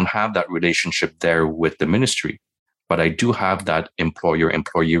 So I don't have that relationship there with the ministry, but I do have that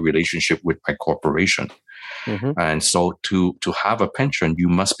employer-employee relationship with my corporation. And so to have a pension, you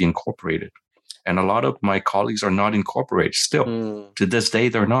must be incorporated. And a lot of my colleagues are not incorporated still. To this day,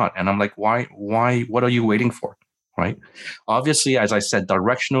 they're not. And I'm like, why? What are you waiting for? Right? Obviously, as I said,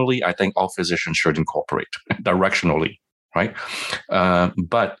 directionally, I think all physicians should incorporate directionally. Right.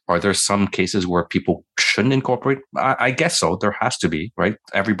 But are there some cases where people shouldn't incorporate? I guess so. There has to be, right?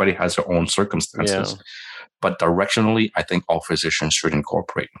 Everybody has their own circumstances. But directionally, I think all physicians should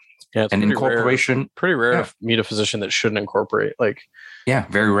incorporate. Yeah, and incorporation. Pretty rare to meet a physician that shouldn't incorporate. Yeah,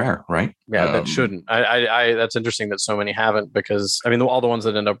 very rare, right? Yeah, that shouldn't. I that's interesting that so many haven't, because all the ones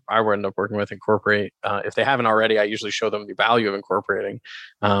that I end up working with incorporate. If they haven't already, I usually show them the value of incorporating.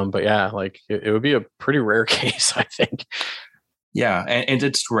 But yeah, it would be a pretty rare case, I think. Yeah, and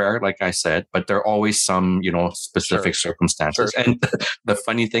it's rare, like I said, but there are always some, specific circumstances. Sure. And the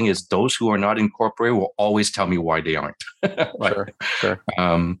funny thing is, those who are not incorporated will always tell me why they aren't. Right? Sure.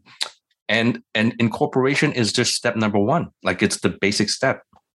 And incorporation is just step number one. Like, it's the basic step.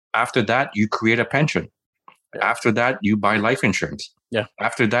 After that, you create a pension. Yeah. After that, you buy life insurance. Yeah.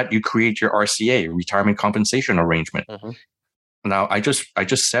 After that, you create your RCA, retirement compensation arrangement. Now, I just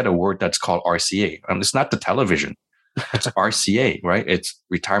said a word that's called RCA. It's not the television. It's RCA, right? It's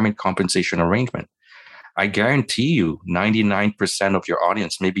retirement compensation arrangement. I guarantee you 99% of your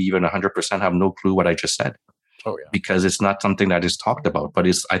audience, maybe even 100%, have no clue what I just said. Oh, yeah. Because it's not something that is talked about, but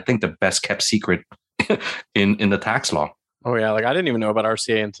it's, I think, the best kept secret in the tax law. Oh yeah, like I didn't even know about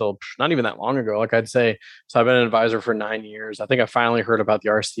RCA until not even that long ago. Like I'd say, so I've been an advisor for 9 years. I think I finally heard about the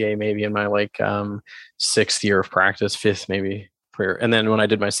RCA maybe in my sixth year of practice, fifth maybe. And then when I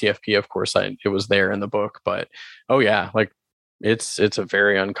did my CFP, of course, it was there in the book. But oh yeah, like it's a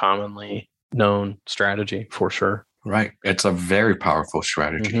very uncommonly known strategy for sure. Right. It's a very powerful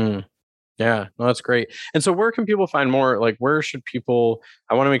strategy. Mm-hmm. Yeah, no, that's great. And so where can people find more? Like where should people,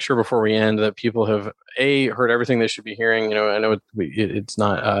 I want to make sure before we end that people have heard everything they should be hearing. I know it's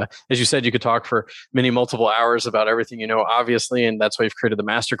not, as you said, you could talk for multiple hours about everything, obviously. And that's why you've created the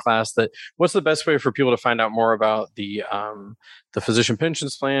masterclass. That what's the best way for people to find out more about the physician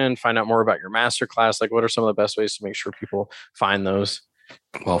pensions plan, find out more about your masterclass? Like what are some of the best ways to make sure people find those?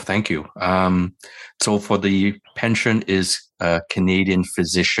 Well, thank you. So for the pension is Canadian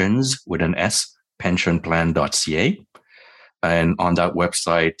Physicians with an S, pensionplan.ca. And on that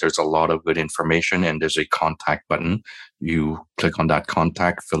website, there's a lot of good information and there's a contact button. You click on that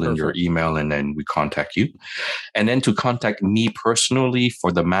contact, fill in your email, and then we contact you. And then to contact me personally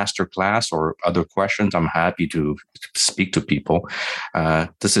for the masterclass or other questions, I'm happy to speak to people.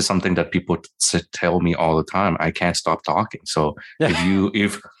 This is something that people tell me all the time. I can't stop talking. So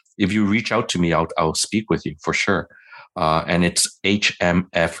if you reach out to me, I'll speak with you for sure. And it's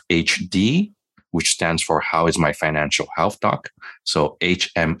HMFHD, which stands for How is My Financial Health Doc? So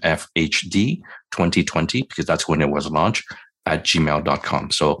HMFHD 2020, because that's when it was launched, at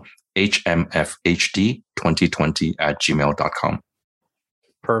gmail.com. So HMFHD 2020 at gmail.com.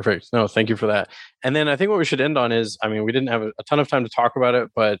 Perfect. No, thank you for that. And then I think what we should end on is, we didn't have a ton of time to talk about it,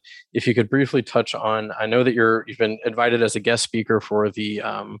 but if you could briefly touch on, I know that you've been invited as a guest speaker for the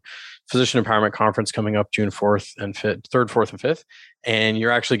Physician Empowerment Conference coming up June 4th and 5th, 3rd, 4th, and 5th, and you're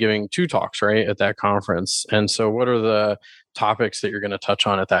actually giving 2 talks, right, at that conference. And so what are the topics that you're going to touch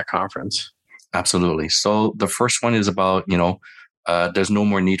on at that conference? Absolutely. So the first one is about, there's no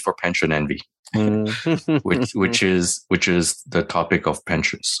more need for pension envy. which is the topic of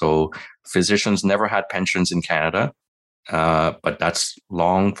pensions. So physicians never had pensions in Canada, but that's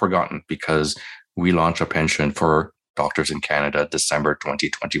long forgotten because we launched a pension for doctors in Canada December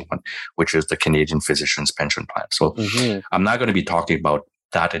 2021, which is the Canadian Physicians Pension Plan. So I'm not going to be talking about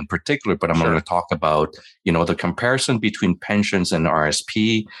that in particular, but I'm going to talk about, the comparison between pensions and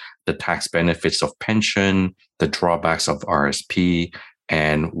RSP, the tax benefits of pension, the drawbacks of RSP,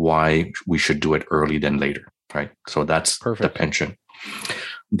 and why we should do it early than later, right? So that's the pension.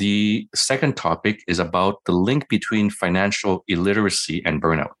 The second topic is about the link between financial illiteracy and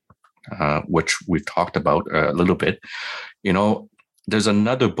burnout, which we've talked about a little bit. There's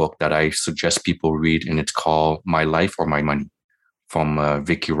another book that I suggest people read, and it's called My Life or My Money from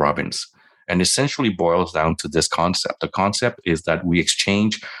Vicki Robbins. And essentially boils down to this concept. The concept is that we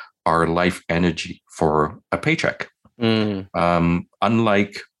exchange our life energy for a paycheck.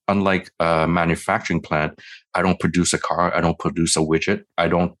 Unlike a manufacturing plant, I don't produce a car. I don't produce a widget. I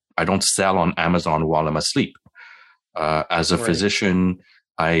don't sell on Amazon while I'm asleep. As a physician,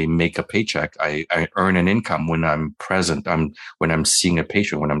 I make a paycheck. I earn an income when I'm present. When I'm seeing a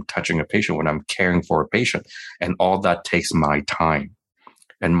patient, when I'm touching a patient, when I'm caring for a patient, and all that takes my time.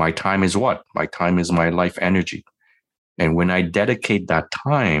 And my time is what? My time is my life energy. And when I dedicate that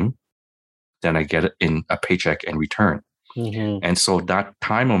time, then I get it in a paycheck in return. And so that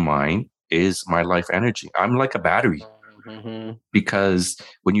time of mine is my life energy. I'm like a battery because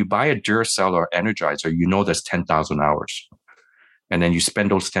when you buy a Duracell or Energizer, there's 10,000 hours. And then you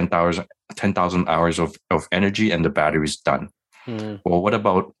spend those 10,000 hours of energy and the battery's done. Well, what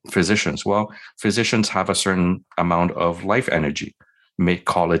about physicians? Well, physicians have a certain amount of life energy. May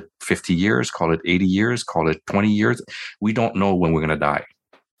call it 50 years, call it 80 years, call it 20 years. We don't know when we're going to die.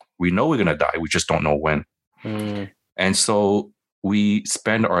 We know we're going to die. We just don't know when. And so we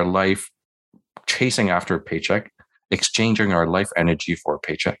spend our life chasing after a paycheck, exchanging our life energy for a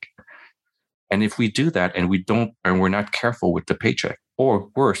paycheck. And if we do that and we're not careful with the paycheck, or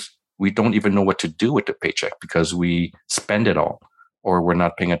worse, we don't even know what to do with the paycheck because we spend it all, or we're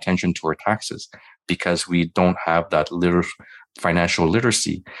not paying attention to our taxes because we don't have that financial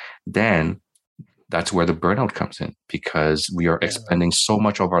literacy, then that's where the burnout comes in, because we are expending so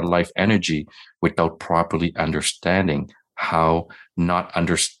much of our life energy without properly understanding how not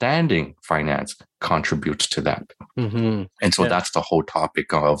understanding finance contributes to that. And so that's the whole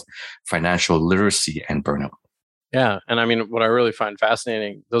topic of financial literacy and burnout. Yeah. And I mean, what I really find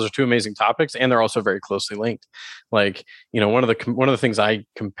fascinating, those are two amazing topics, and they're also very closely linked. Like, one of the things I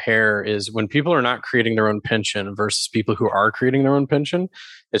compare is when people are not creating their own pension versus people who are creating their own pension.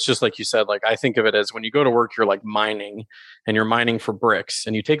 It's just like you said, like, I think of it as when you go to work, you're like mining, and you're mining for bricks,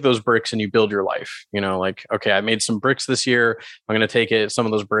 and you take those bricks and you build your life. Like, okay, I made some bricks this year. I'm going to take some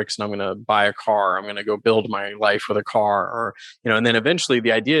of those bricks, and I'm going to buy a car. I'm going to go build my life with a car, or, and then eventually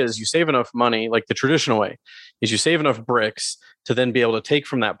the idea is you save enough money, like the traditional way is you save enough bricks to then be able to take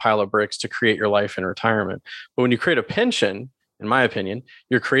from that pile of bricks to create your life in retirement. But when you create a pension, in my opinion,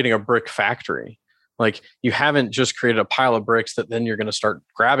 you're creating a brick factory. Like, you haven't just created a pile of bricks that then you're going to start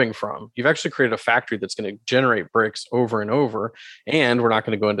grabbing from. You've actually created a factory that's going to generate bricks over and over. And we're not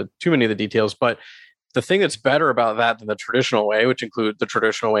going to go into too many of the details, but the thing that's better about that than the traditional way, which includes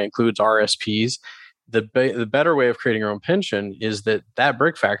RSPs, the better way of creating your own pension is that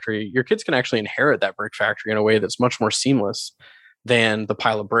brick factory, your kids can actually inherit that brick factory in a way that's much more seamless than the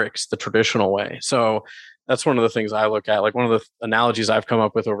pile of bricks, the traditional way. So that's one of the things I look at. Like, one of the analogies I've come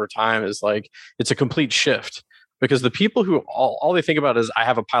up with over time is like, it's a complete shift, because the people who all they think about is, I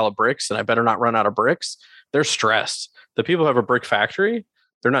have a pile of bricks and I better not run out of bricks, they're stressed. The people who have a brick factory,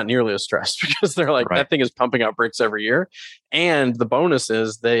 they're not nearly as stressed, because they're like, that thing is pumping out bricks every year. And the bonus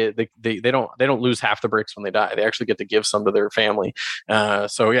is they don't lose half the bricks when they die. They actually get to give some to their family.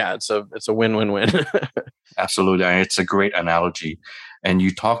 So yeah, it's a win-win-win. Absolutely. It's a great analogy. And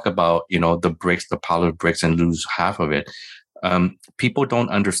you talk about, the pile of bricks and lose half of it. People don't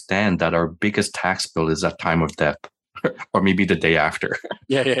understand that our biggest tax bill is at time of death. Or maybe the day after.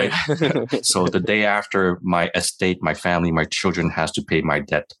 Yeah. So the day after, my estate, my family, my children has to pay my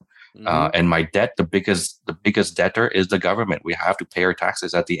debt. And my debt, the biggest debtor is the government. We have to pay our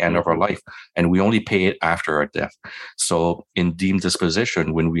taxes at the end of our life, and we only pay it after our death. So in deemed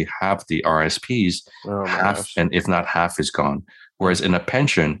disposition, when we have the RSPs, half, and if not half, is gone. Whereas in a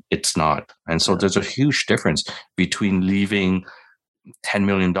pension, it's not. And so there's a huge difference between leaving $10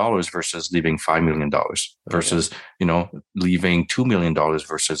 million versus leaving $5 million versus, leaving $2 million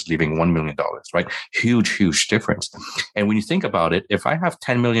versus leaving $1 million, right? Huge difference. And when you think about it, if I have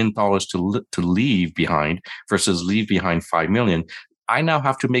 $10 million to leave behind versus leave behind $5 million, I now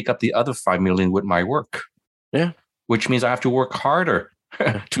have to make up the other $5 million with my work. Yeah. Which means I have to work harder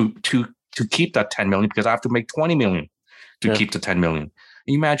to keep that 10 million, because I have to make 20 million to keep the 10 million.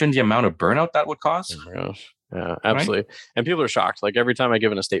 Can you imagine the amount of burnout that would cause? Oh my gosh. Yeah, absolutely. Right? And people are shocked. Like, every time I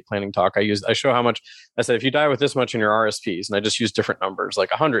give an estate planning talk, I show how much. I said, if you die with this much in your RSPs, and I just use different numbers, like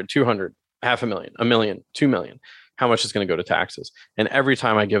 100, 200, $500,000, $1 million, $2 million, how much is going to go to taxes? And every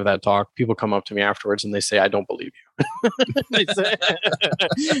time I give that talk, people come up to me afterwards and they say, I don't believe you.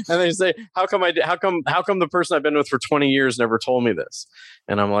 they say, how come the person I've been with for 20 years never told me this?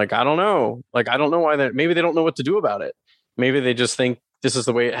 And I'm like, I don't know. Like, I don't know why maybe they don't know what to do about it. Maybe they just think this is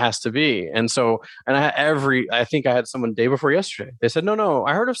the way it has to be. And so, and I think I had someone day before yesterday. They said, no,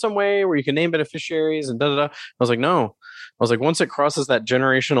 I heard of some way where you can name beneficiaries and da. I was like, no. I was like, once it crosses that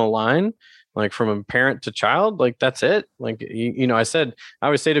generational line, like from a parent to child, like, that's it. Like, I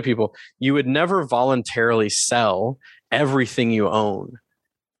always say to people, you would never voluntarily sell everything you own,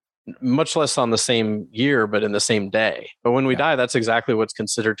 much less on the same year, but in the same day. But when we die, that's exactly what's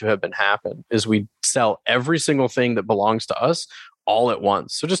considered to have been happen, is we sell every single thing that belongs to us all at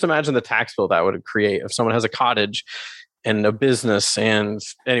once. So just imagine the tax bill that would create if someone has a cottage and a business. And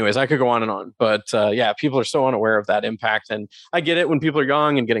anyways, I could go on and on, but people are so unaware of that impact. And I get it when people are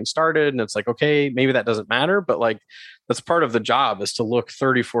young and getting started, and it's like, okay, maybe that doesn't matter, but like, that's part of the job, is to look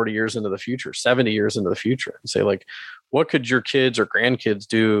 30, 40 years into the future, 70 years into the future, and say, like, what could your kids or grandkids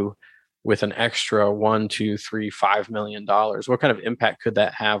do with an extra $1, $2, $3, $5 million? What kind of impact could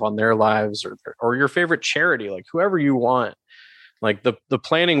that have on their lives, or your favorite charity, like whoever you want? Like, the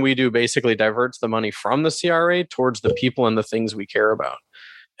planning we do basically diverts the money from the CRA towards the people and the things we care about.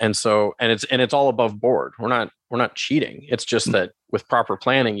 And so, and it's all above board. We're not cheating. It's just that with proper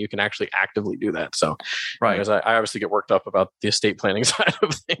planning, you can actually actively do that. So, right. Because I obviously get worked up about the estate planning side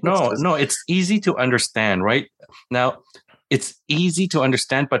of things. No, it's easy to understand, right? Now, it's easy to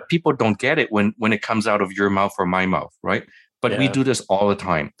understand, but people don't get it when it comes out of your mouth or my mouth, right? But we do this all the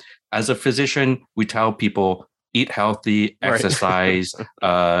time. As a physician, we tell people, eat healthy, exercise,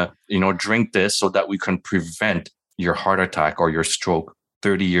 drink this so that we can prevent your heart attack or your stroke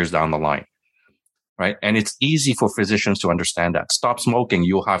 30 years down the line, right? And it's easy for physicians to understand that. Stop smoking,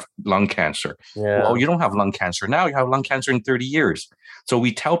 you'll have lung cancer. Yeah. Well, you don't have lung cancer now, you have lung cancer in 30 years. So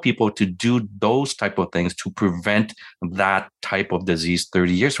we tell people to do those type of things to prevent that type of disease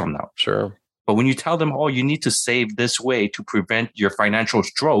 30 years from now. Sure. But when you tell them, you need to save this way to prevent your financial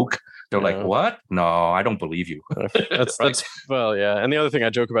stroke They're like, what? No, I don't believe you. That's well, yeah. And the other thing I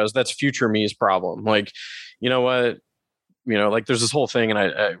joke about is that's future me's problem. Like, you know what? Like there's this whole thing,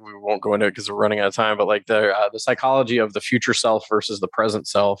 and we won't go into it because we're running out of time. But like the psychology of the future self versus the present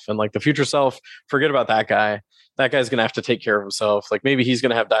self, and like the future self, forget about that guy. That guy's gonna have to take care of himself. Like maybe he's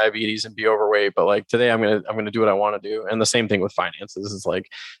gonna have diabetes and be overweight, but like today I'm gonna do what I want to do. And the same thing with finances. It's like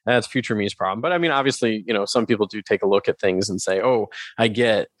that's future me's problem. But I mean, obviously, some people do take a look at things and say, oh, I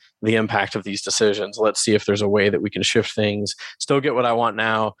get the impact of these decisions. Let's see if there's a way that we can shift things, still get what I want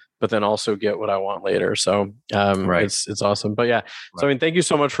now, but then also get what I want later. So right. It's awesome. But yeah, so I mean, thank you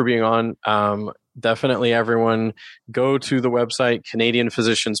so much for being on. Definitely everyone go to the website,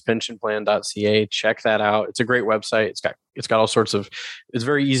 CanadianPhysiciansPensionPlan.ca. Check that out. It's a great website. It's got all sorts of, it's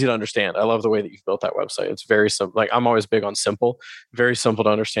very easy to understand. I love the way that you've built that website. It's very simple. Like I'm always big on simple, very simple to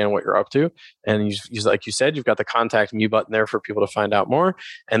understand what you're up to. And you like you said, you've got the contact me button there for people to find out more.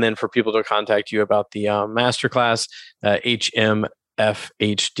 And then for people to contact you about the masterclass,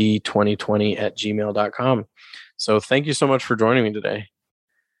 hmfhd2020@gmail.com. So thank you so much for joining me today.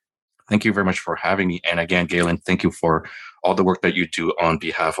 Thank you very much for having me. And again, Galen, thank you for all the work that you do on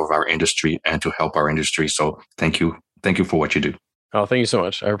behalf of our industry and to help our industry. So thank you. Thank you for what you do. Oh, thank you so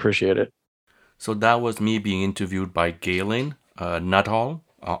much. I appreciate it. So that was me being interviewed by Galen Nuttall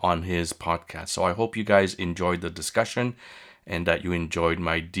on his podcast. So I hope you guys enjoyed the discussion and that you enjoyed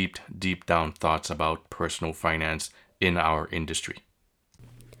my deep down thoughts about personal finance in our industry.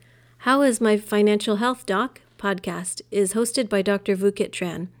 How is My Financial Health, Doc? Podcast is hosted by Dr. Vukit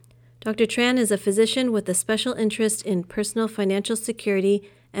Tran. Dr. Tran is a physician with a special interest in personal financial security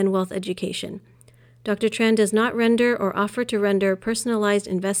and wealth education. Dr. Tran does not render or offer to render personalized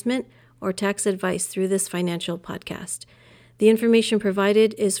investment or tax advice through this financial podcast. The information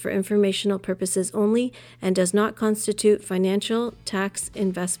provided is for informational purposes only and does not constitute financial, tax,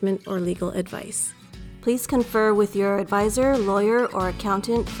 investment, or legal advice. Please confer with your advisor, lawyer, or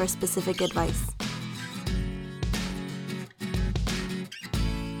accountant for specific advice.